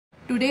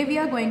Today we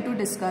are going to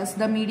discuss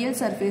the medial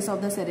surface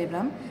of the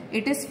cerebrum.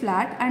 It is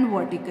flat and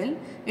vertical.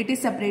 It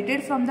is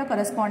separated from the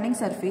corresponding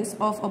surface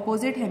of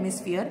opposite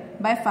hemisphere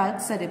by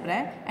falx cerebri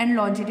and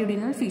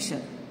longitudinal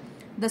fissure.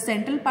 The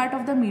central part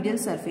of the medial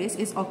surface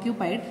is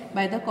occupied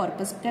by the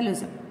corpus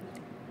callosum.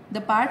 The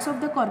parts of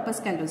the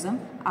corpus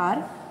callosum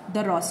are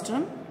the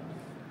rostrum,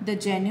 the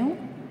genu,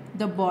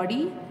 the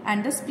body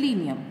and the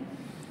splenium.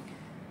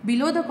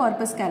 Below the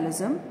corpus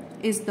callosum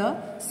is the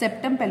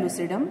septum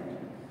pellucidum,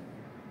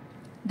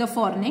 the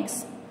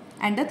fornix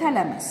and the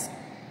thalamus.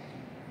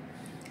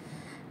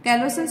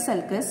 Callosal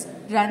sulcus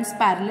runs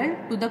parallel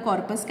to the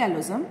corpus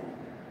callosum.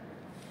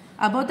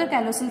 Above the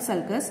callosal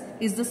sulcus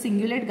is the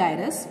cingulate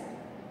gyrus,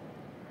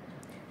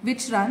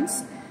 which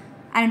runs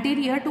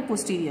anterior to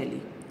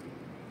posteriorly.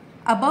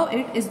 Above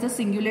it is the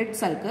cingulate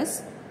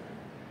sulcus,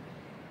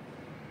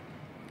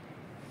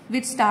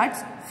 which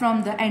starts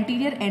from the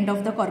anterior end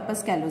of the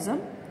corpus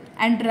callosum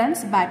and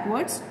runs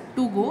backwards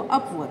to go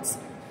upwards.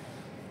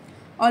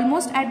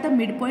 Almost at the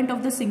midpoint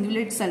of the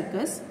cingulate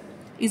sulcus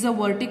is a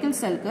vertical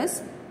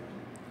sulcus,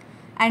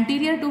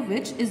 anterior to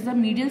which is the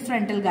medial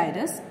frontal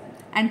gyrus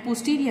and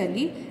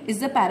posteriorly is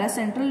the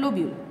paracentral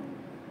lobule,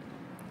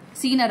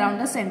 seen around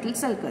the central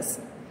sulcus.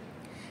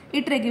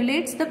 It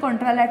regulates the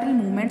contralateral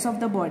movements of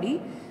the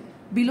body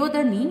below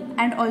the knee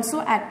and also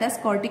acts as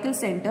cortical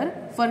center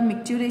for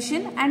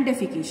micturition and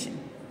defecation.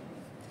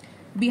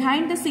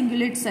 Behind the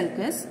cingulate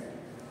sulcus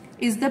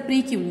is the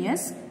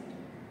precuneus.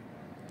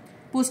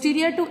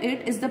 Posterior to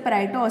it is the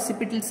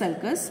parieto-occipital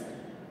sulcus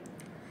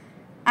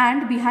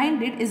and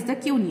behind it is the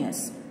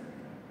cuneus.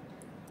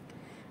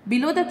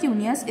 Below the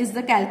cuneus is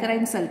the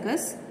calcarine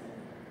sulcus,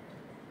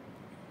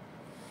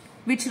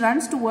 which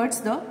runs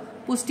towards the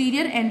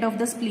posterior end of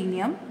the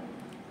splenium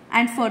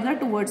and further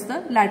towards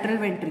the lateral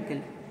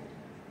ventricle.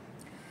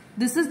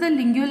 This is the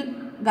lingual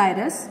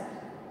gyrus,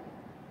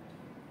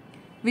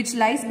 which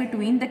lies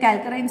between the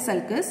calcarine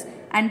sulcus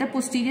and the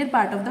posterior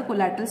part of the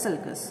collateral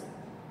sulcus.